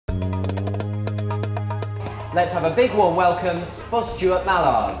let's have a big warm welcome for Staurt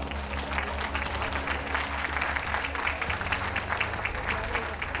Mallard.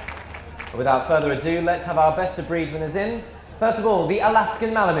 Without further ado, let's have our best of breed winners in. First of all, the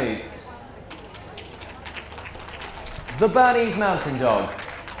Alaskan Malamutes, the Bernese Mountain Dog,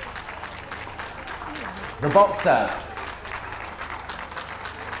 the Boxer,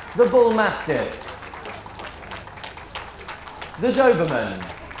 the Bullmastiff, the Doberman,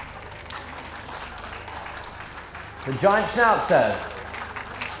 the Giant Schnauzer,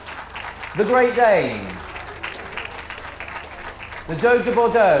 the Great Dane, the Dogue de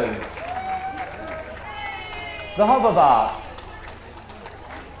Bordeaux, the Hoverwart,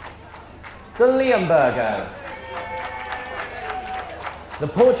 the Leonberger, the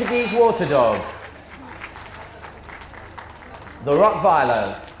Portuguese Water Dog, the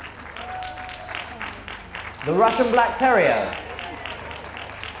Rottweiler, the Russian Black Terrier,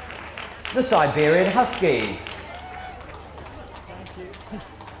 the Siberian Husky,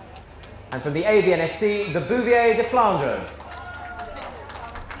 and from the AVNSC, the Bouvier de Flandres.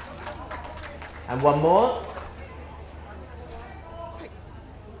 And one more,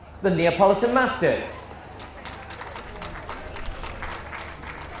 the Neapolitan Mastiff.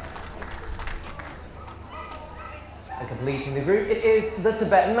 And completing the group, it is the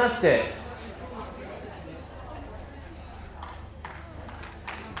Tibetan Mastiff.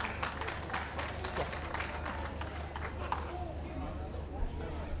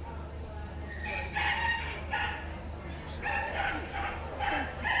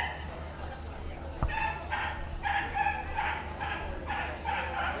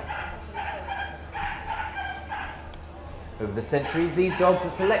 Over the centuries, these dogs were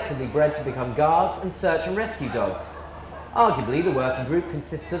selectively bred to become guards and search and rescue dogs. Arguably, the working group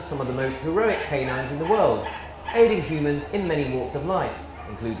consists of some of the most heroic canines in the world, aiding humans in many walks of life,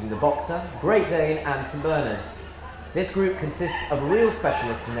 including the Boxer, Great Dane and St Bernard. This group consists of real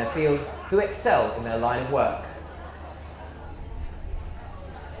specialists in their field who excel in their line of work.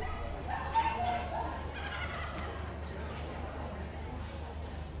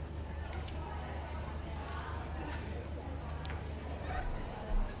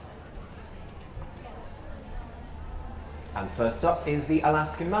 And first up is the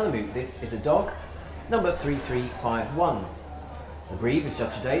Alaskan Malamute. This is a dog, number 3351. The breed was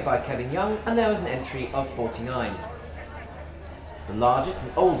judged today by Kevin Young, and there was an entry of 49. The largest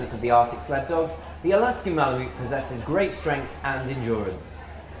and oldest of the Arctic sled dogs, the Alaskan Malamute possesses great strength and endurance.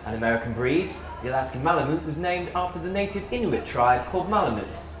 An American breed, the Alaskan Malamute was named after the native Inuit tribe called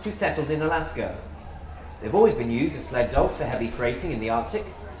Malamutes, who settled in Alaska. They've always been used as sled dogs for heavy freighting in the Arctic.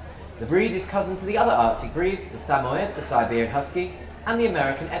 The breed is cousin to the other Arctic breeds, the Samoyed, the Siberian Husky, and the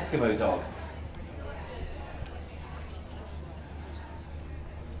American Eskimo dog.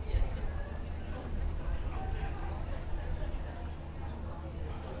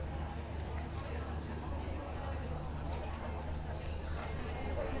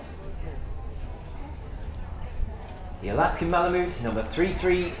 The Alaskan Malamute, number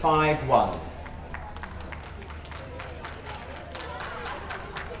 3351.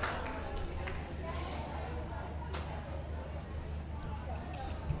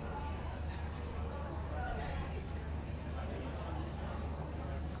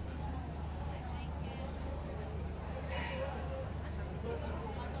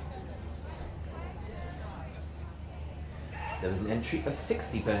 There was an entry of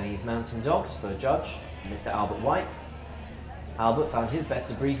 60 Bernese Mountain Dogs for a judge, Mr. Albert White. Albert found his best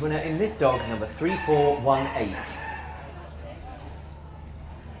of breed winner in this dog, number 3418.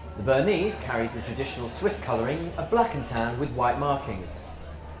 The Bernese carries the traditional Swiss colouring of black and tan with white markings.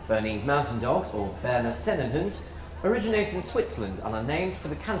 Bernese Mountain Dogs, or Berner Sennenhund, originated in Switzerland and are named for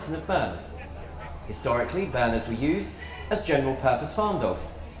the canton of Bern. Historically, Berners were used as general-purpose farm dogs.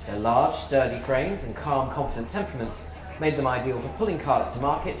 Their large, sturdy frames and calm, confident temperaments made them ideal for pulling carts to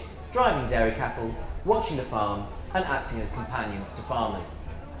market, driving dairy cattle, watching the farm, and acting as companions to farmers.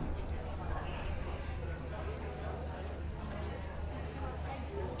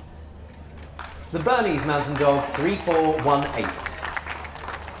 The Bernese Mountain Dog 3418.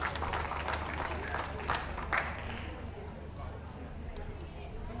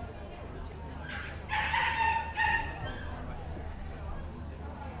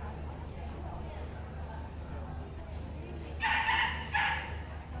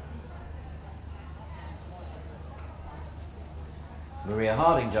 Maria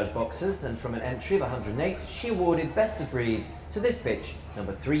Harding judged boxers, and from an entry of 108, she awarded Best of Breed to this bitch,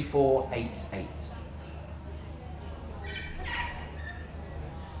 number 3488.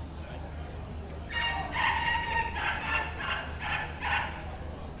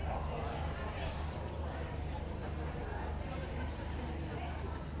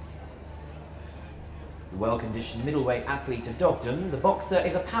 well-conditioned middleweight athlete of dogdom, the boxer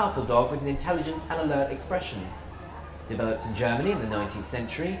is a powerful dog with an intelligent and alert expression. Developed in Germany in the 19th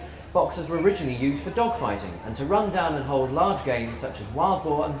century, boxers were originally used for dogfighting and to run down and hold large game such as wild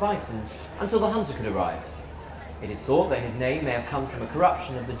boar and bison until the hunter could arrive. It is thought that his name may have come from a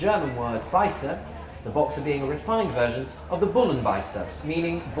corruption of the German word Beißer, the boxer being a refined version of the Bullenbeißer,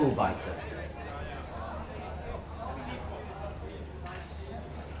 meaning bullbiter.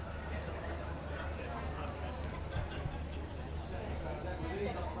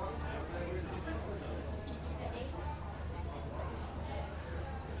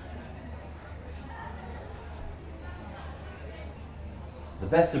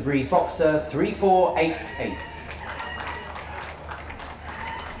 The best of breed boxer 3488.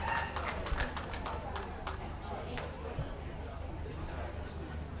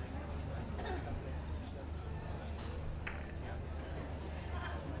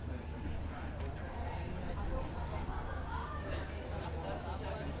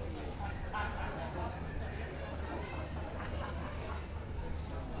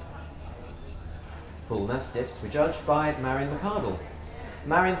 Bullmastiffs were judged by Marion McArdle.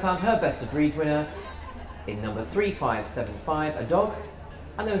 Marion found her best of breed winner in number 3575, a dog,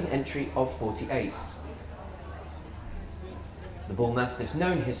 and there was an entry of 48. The Bullmastiff's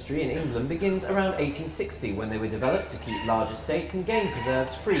known history in England begins around 1860 when they were developed to keep large estates and game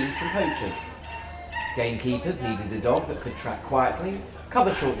preserves free from poachers. Gamekeepers needed a dog that could track quietly,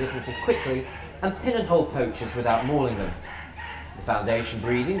 cover short distances quickly, and pin and hold poachers without mauling them. The foundation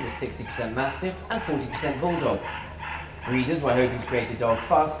breeding was 60% Mastiff and 40% Bulldog. Breeders were hoping to create a dog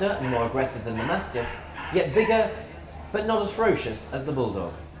faster and more aggressive than the Mastiff, yet bigger but not as ferocious as the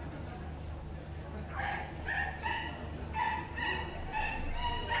Bulldog.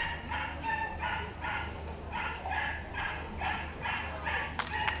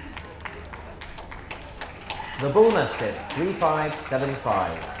 The Bullmastiff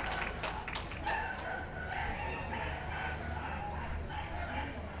 3575.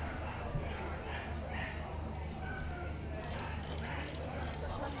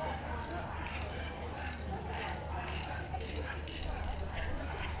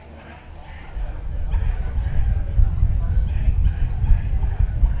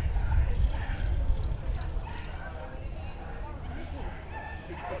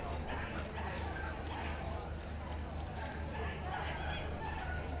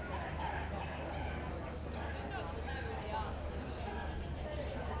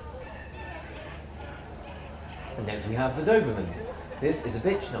 And next we have the Doberman. This is a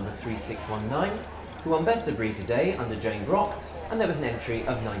bitch number 3619, who won best of breed today under Jane Brock, and there was an entry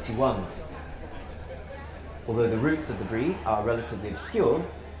of 91. Although the roots of the breed are relatively obscure,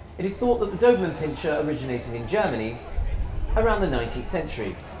 it is thought that the Doberman Pinscher originated in Germany around the 19th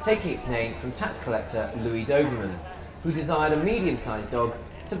century, taking its name from tax collector Louis Doberman, who desired a medium-sized dog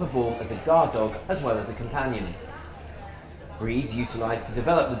to perform as a guard dog as well as a companion. Breeds utilised to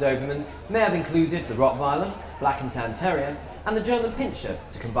develop the Doberman may have included the Rottweiler, Black and Tan Terrier, and the German Pinscher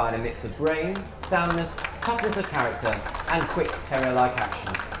to combine a mix of brain, soundness, toughness of character, and quick terrier-like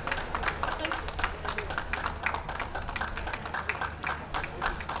action.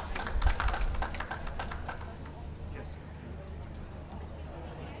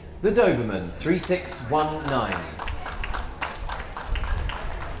 The Doberman 3619.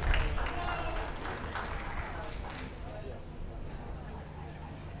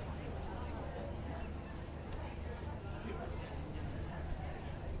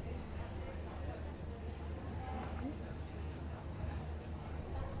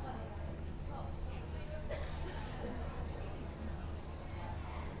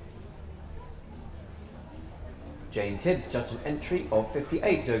 Jane Tibbs judged an entry of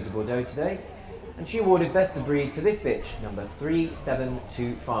 58 Dogue de Bordeaux today, and she awarded best of breed to this bitch, number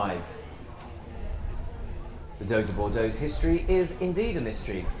 3725. The Dogue de Bordeaux's history is indeed a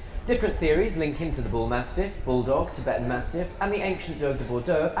mystery. Different theories link him to the Bullmastiff, Bulldog, Tibetan Mastiff, and the ancient Dogue de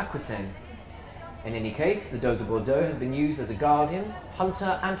Bordeaux of Aquitaine. In any case, the Dogue de Bordeaux has been used as a guardian,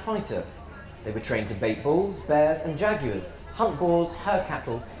 hunter, and fighter. They were trained to bait bulls, bears, and jaguars, hunt boars, herd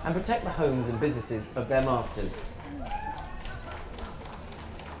cattle, and protect the homes and businesses of their masters.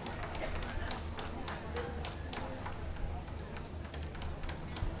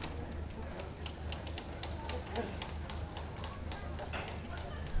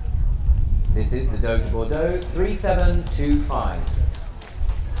 This is the Dogue de Bordeaux 3725.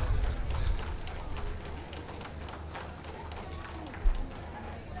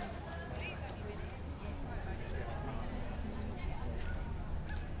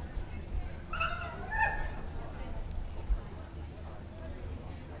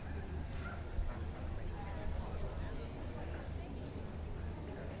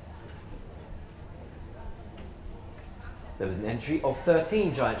 There was an entry of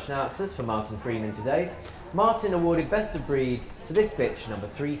 13 giant schnauzers for Martin Freeman today. Martin awarded Best of Breed to this bitch, number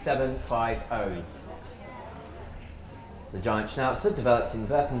 3750. The giant schnauzer developed in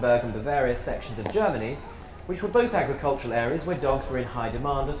Württemberg and Bavaria sections of Germany, which were both agricultural areas where dogs were in high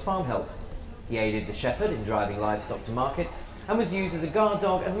demand as farm help. He aided the shepherd in driving livestock to market and was used as a guard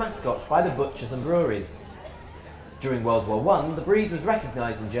dog and mascot by the butchers and breweries. During World War I, the breed was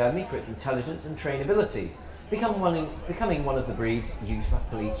recognised in Germany for its intelligence and trainability, becoming one of the breeds used for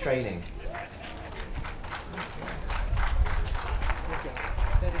police training.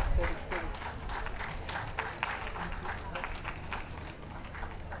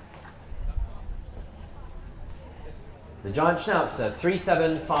 The giant schnauzer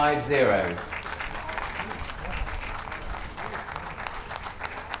 3750.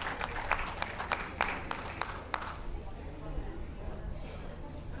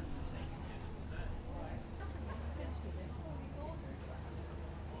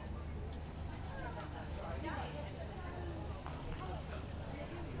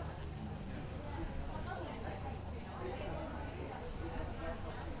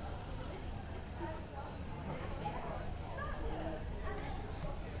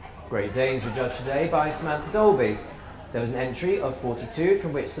 Great Danes were judged today by Samantha Dolby. There was an entry of 42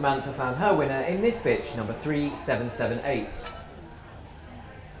 from which Samantha found her winner in this bitch, number 3778.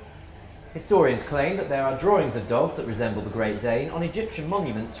 Historians claim that there are drawings of dogs that resemble the Great Dane on Egyptian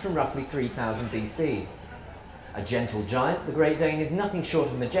monuments from roughly 3000 BC. A gentle giant, the Great Dane is nothing short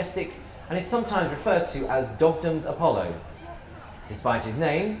of majestic and is sometimes referred to as Dogdom's Apollo. Despite his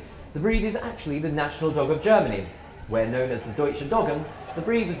name, the breed is actually the national dog of Germany, where known as the Deutsche Doggen. The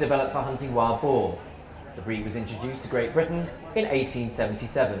breed was developed for hunting wild boar. The breed was introduced to Great Britain in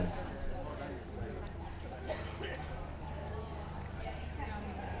 1877.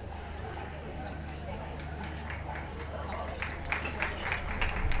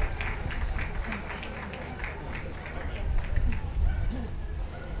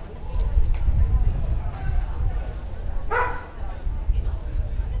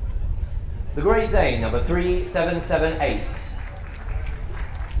 The Great Dane, number 3778.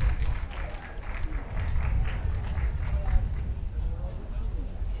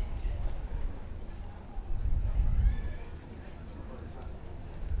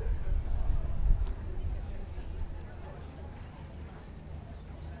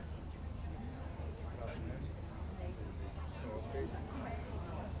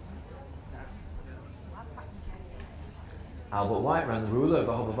 Albert White ran the rule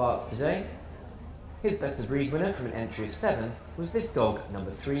over Hob of Arts today. His Best of Breed winner from an entry of 7 was this dog,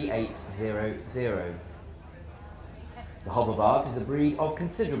 number 3800. The Hob of Art is a breed of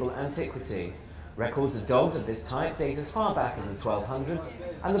considerable antiquity. Records of dogs of this type date as far back as the 1200s,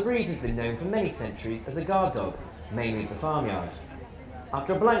 and the breed has been known for many centuries as a guard dog, mainly of the farmyard.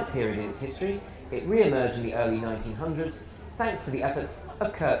 After a blank period in its history, it re-emerged in the early 1900s thanks to the efforts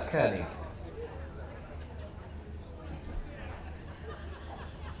of Kurt Koenig.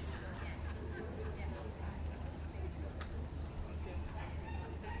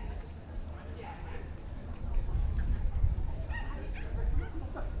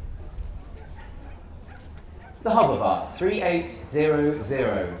 The Hob of Art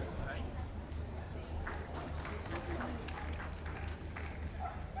 3800.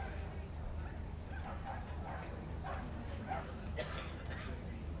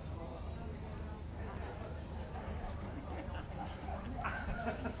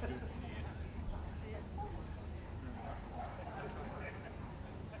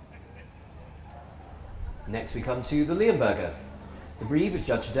 Next we come to the Leonberger. The breed was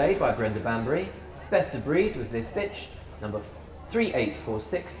judged today by Brenda Banbury. Best of Breed was this bitch, number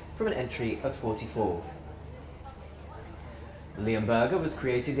 3846, from an entry of 44. The Leonberger was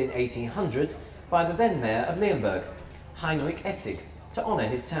created in 1800 by the then mayor of Leonberg, Heinrich Essig, to honour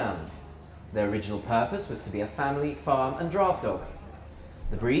his town. Their original purpose was to be a family, farm and draft dog.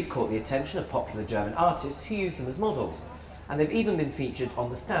 The breed caught the attention of popular German artists who used them as models, and they've even been featured on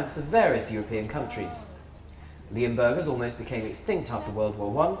the stamps of various European countries. Leonbergers almost became extinct after World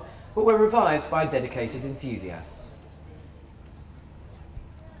War I, but were revived by dedicated enthusiasts.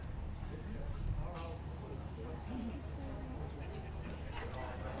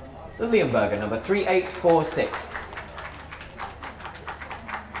 The Leonberger, number 3846.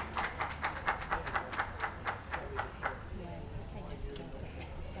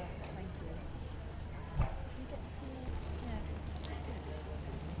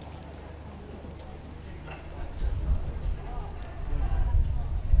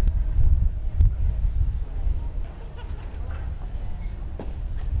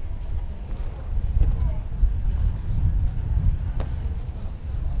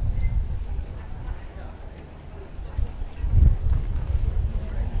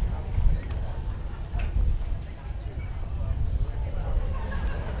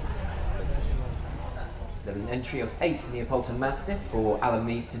 entry of 8 Neapolitan Mastiff for Alan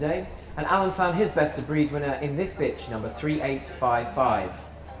Mees today, and Alan found his best of breed winner in this bitch, number 3855.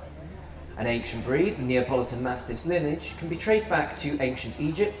 An ancient breed, the Neapolitan Mastiff's lineage can be traced back to ancient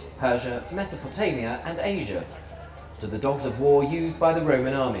Egypt, Persia, Mesopotamia and Asia, to the dogs of war used by the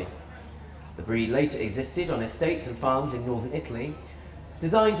Roman army. The breed later existed on estates and farms in northern Italy,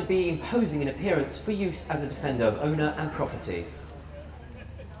 designed to be imposing in appearance for use as a defender of owner and property.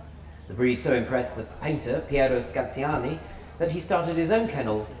 The breed so impressed the painter Piero Scaziani that he started his own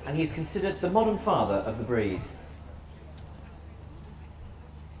kennel, and he is considered the modern father of the breed.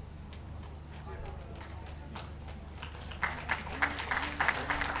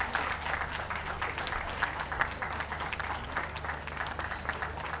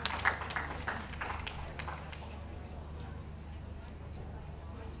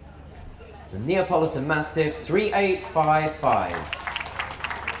 The Neapolitan Mastiff 3855.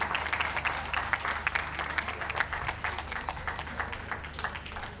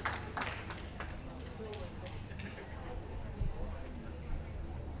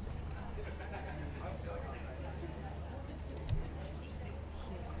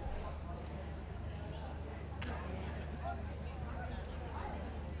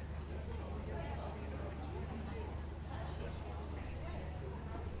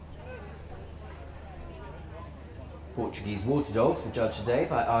 Portuguese water dogs were judged today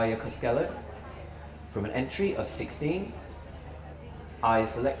by Aya Costello. From an entry of 16, Aya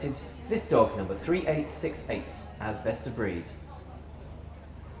selected this dog, number 3868, as best of breed.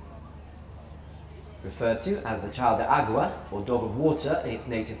 Referred to as the Chão de Água, or dog of water in its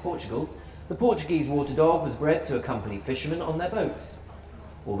native Portugal, the Portuguese water dog was bred to accompany fishermen on their boats.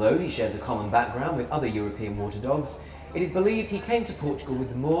 Although he shares a common background with other European water dogs, it is believed he came to Portugal with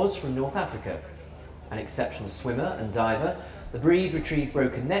the Moors from North Africa. An exceptional swimmer and diver, the breed retrieved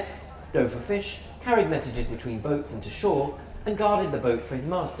broken nets, dove for fish, carried messages between boats and to shore, and guarded the boat for his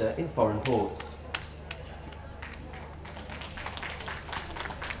master in foreign ports.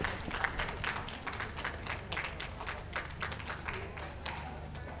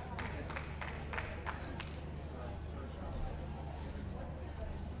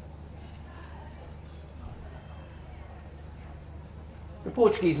 The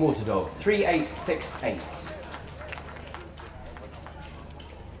Portuguese water dog 3868.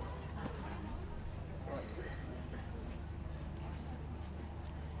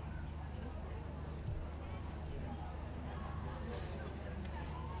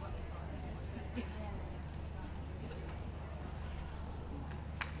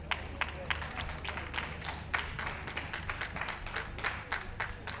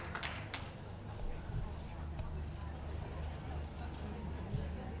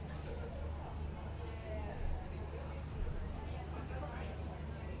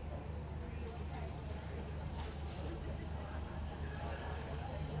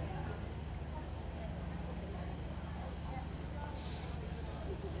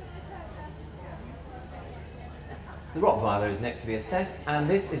 The Rottweiler is next to be assessed, and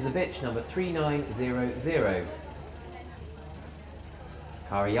this is the bitch, number 3900.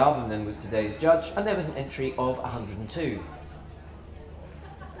 Kari Järvinen was today's judge, and there was an entry of 102.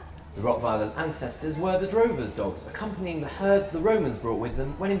 The Rottweiler's ancestors were the drovers' dogs, accompanying the herds the Romans brought with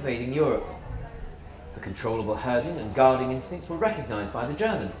them when invading Europe. The controllable herding and guarding instincts were recognised by the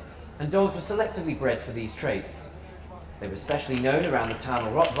Germans, and dogs were selectively bred for these traits. They were especially known around the town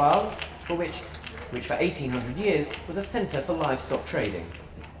of Rottweil, which for 1800 years was a centre for livestock trading.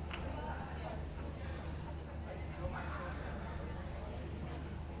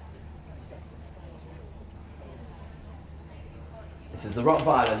 This is the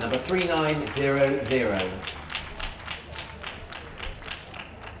Rottweiler, number 3900.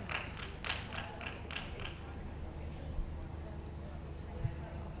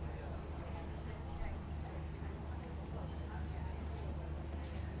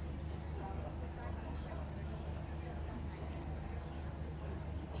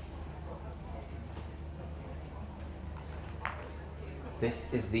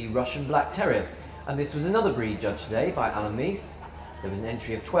 This is the Russian Black Terrier, and this was another breed judged today by Alan Mees. There was an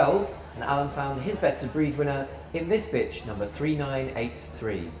entry of 12, and Alan found his best of breed winner in this bitch, number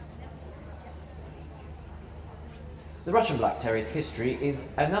 3983. The Russian Black Terrier's history is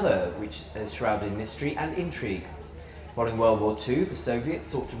another which is shrouded in mystery and intrigue. Following World War II, the Soviets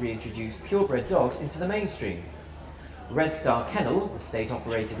sought to reintroduce purebred dogs into the mainstream. Red Star Kennel, the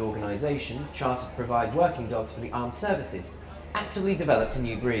state-operated organisation chartered to provide working dogs for the armed services, actively developed a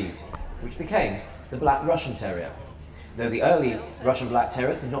new breed, which became the Black Russian Terrier. Though the early Russian Black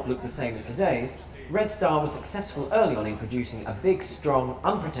Terriers did not look the same as today's, Red Star was successful early on in producing a big, strong,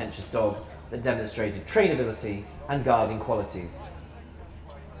 unpretentious dog that demonstrated trainability and guarding qualities.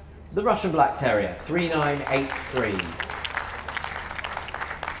 The Russian Black Terrier, 3983.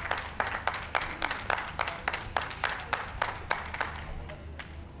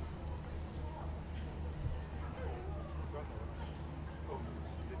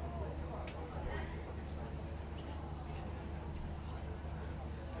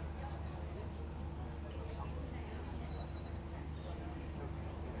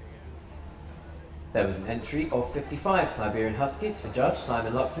 There was an entry of 55 Siberian Huskies for Judge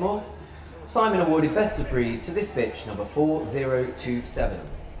Simon Luxmore. Simon awarded Best of Breed to this bitch, number 4027.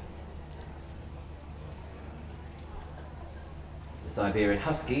 The Siberian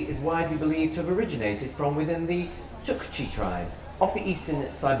Husky is widely believed to have originated from within the Chukchi tribe off the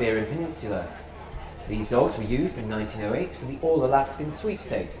eastern Siberian Peninsula. These dogs were used in 1908 for the All-Alaskan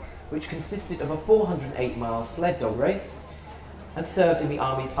Sweepstakes, which consisted of a 408-mile sled dog race, and served in the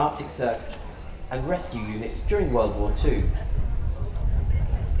Army's Arctic Search and Rescue Unit during World War II.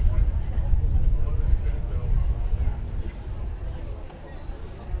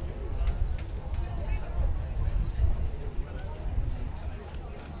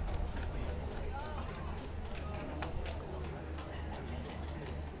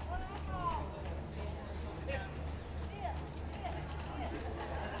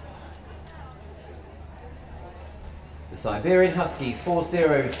 The Siberian Husky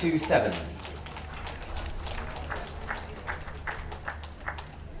 4027.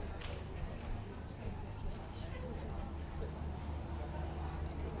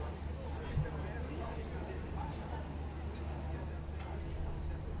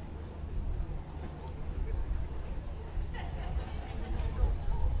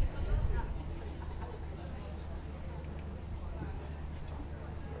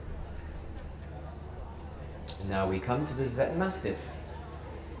 Now we come to the Tibetan Mastiff.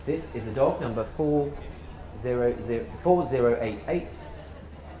 This is a dog number 4088.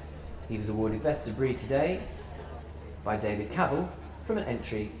 He was awarded Best of Breed today by David Cavell from an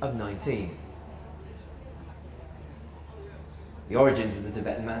entry of 19. The origins of the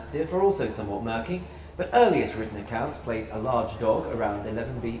Tibetan Mastiff are also somewhat murky, but earliest written accounts place a large dog around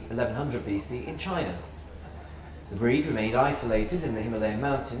 1100 BC in China. The breed remained isolated in the Himalayan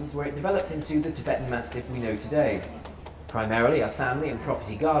mountains, where it developed into the Tibetan Mastiff we know today. Primarily a family and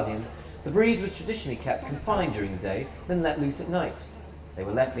property guardian, the breed was traditionally kept confined during the day, then let loose at night. They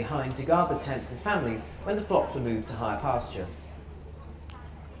were left behind to guard the tents and families when the flocks were moved to higher pasture.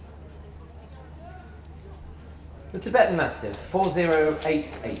 The Tibetan Mastiff,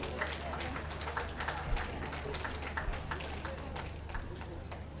 4088.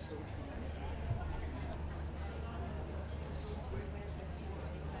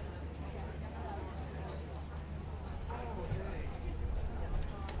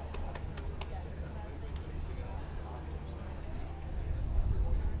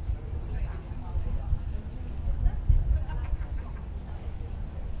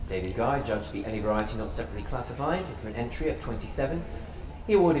 David Guy judged the any variety not separately classified for an entry of 27.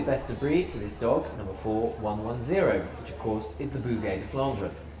 He awarded Best of Breed to this dog, number 4110, which of course is the Bouvier de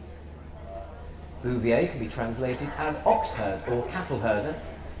Flandres. Bouvier can be translated as ox herd or cattle herder,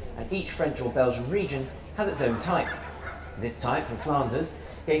 and each French or Belgian region has its own type. This type from Flanders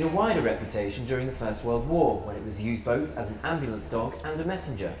gained a wider reputation during the First World War, when it was used both as an ambulance dog and a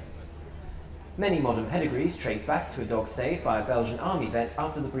messenger. Many modern pedigrees trace back to a dog saved by a Belgian army vet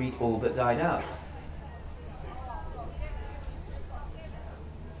after the breed all but died out.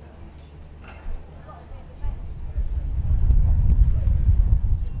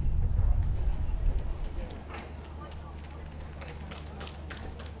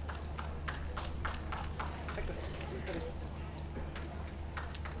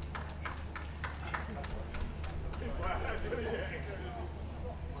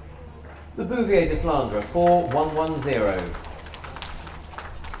 The Bouvier de Flandres, 4110.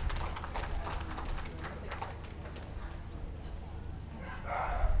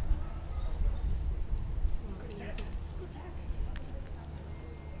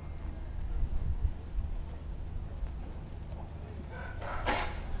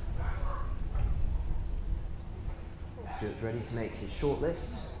 Stuart's ready to make his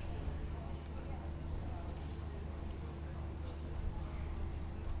shortlist.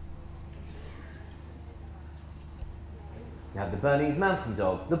 We have the Bernese Mountain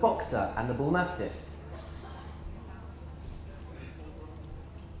Dog, the Boxer and the Bullmastiff.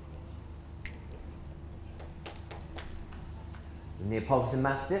 The Neapolitan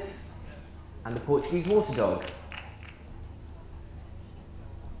Mastiff and the Portuguese Water Dog.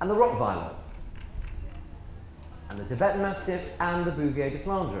 And the Rottweiler. And the Tibetan Mastiff and the Bouvier de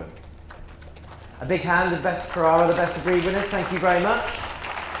Flandres. A big hand for our other best of breed winners, thank you very much.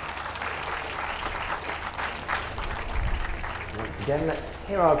 Once again, let's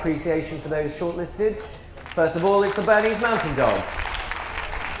hear our appreciation for those shortlisted. First of all, it's the Bernese Mountain Dog.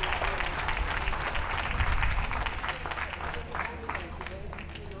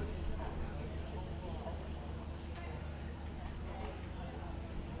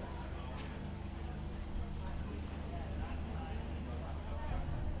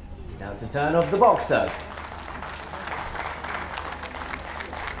 Now it's a turn of the Boxer.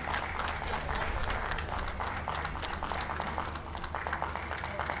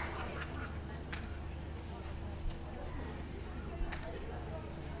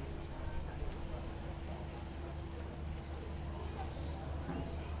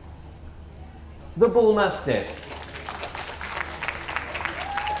 The Bullmastiff.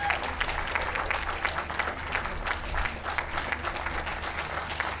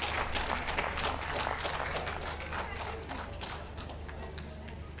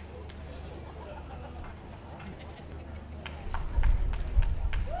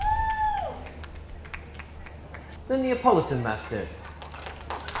 The Neapolitan Mastiff.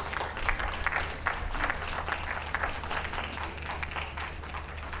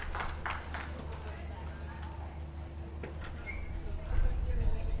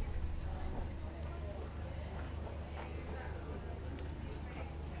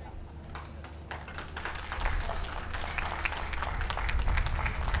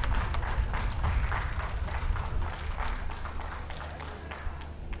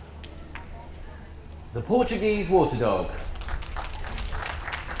 The Portuguese Water Dog.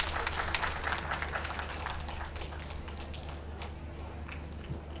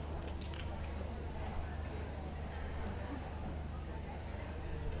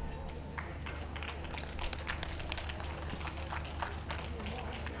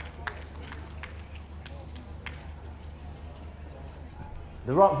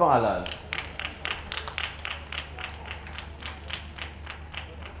 The Rottweiler.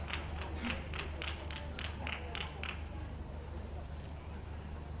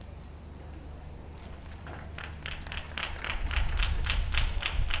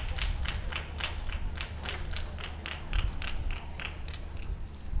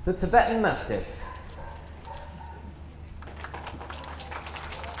 The Tibetan Mastiff.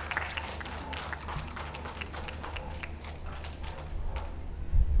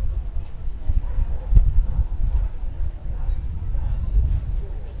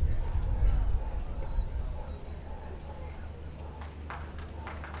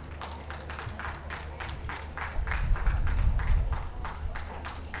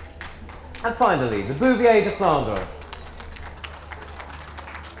 And finally, the Bouvier de Flandres.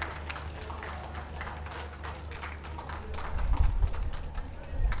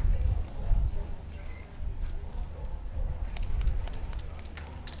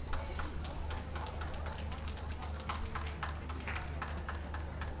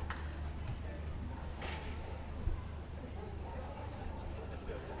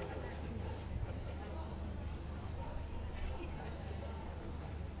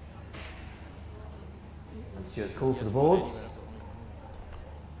 Stuart's call for the boards.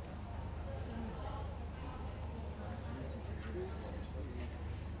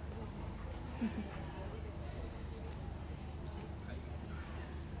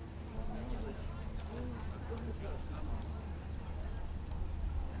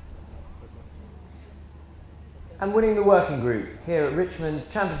 And winning the working group here at Richmond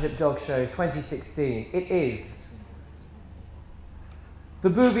Championship Dog Show 2016, it is the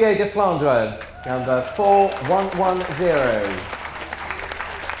Bouvier de Flandres, number 4110.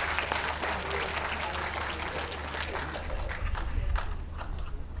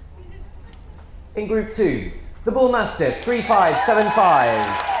 In Group 2, the Bullmastiff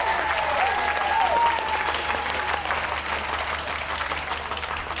 3575.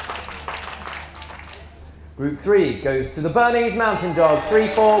 Group 3 goes to the Bernese Mountain Dog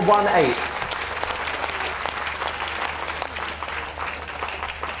 3418.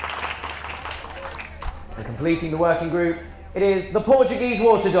 And completing the working group, it is the Portuguese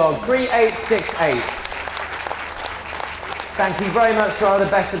Water Dog 3868. Thank you very much to our other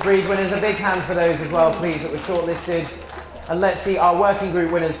best of breed winners. A big hand for those as well, please, that were shortlisted. And let's see our working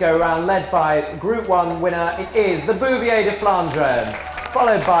group winners go around, led by Group 1 winner. It is the Bouvier de Flandres,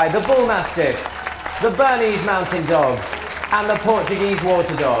 followed by the Bullmastiff, the Bernese Mountain Dog, and the Portuguese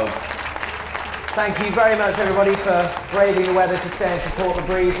Water Dog. Thank you very much, everybody, for braving the weather to stay and support the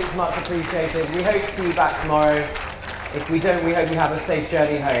breed. It's much appreciated. We hope to see you back tomorrow. If we don't, we hope you have a safe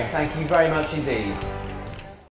journey home. Thank you very much indeed.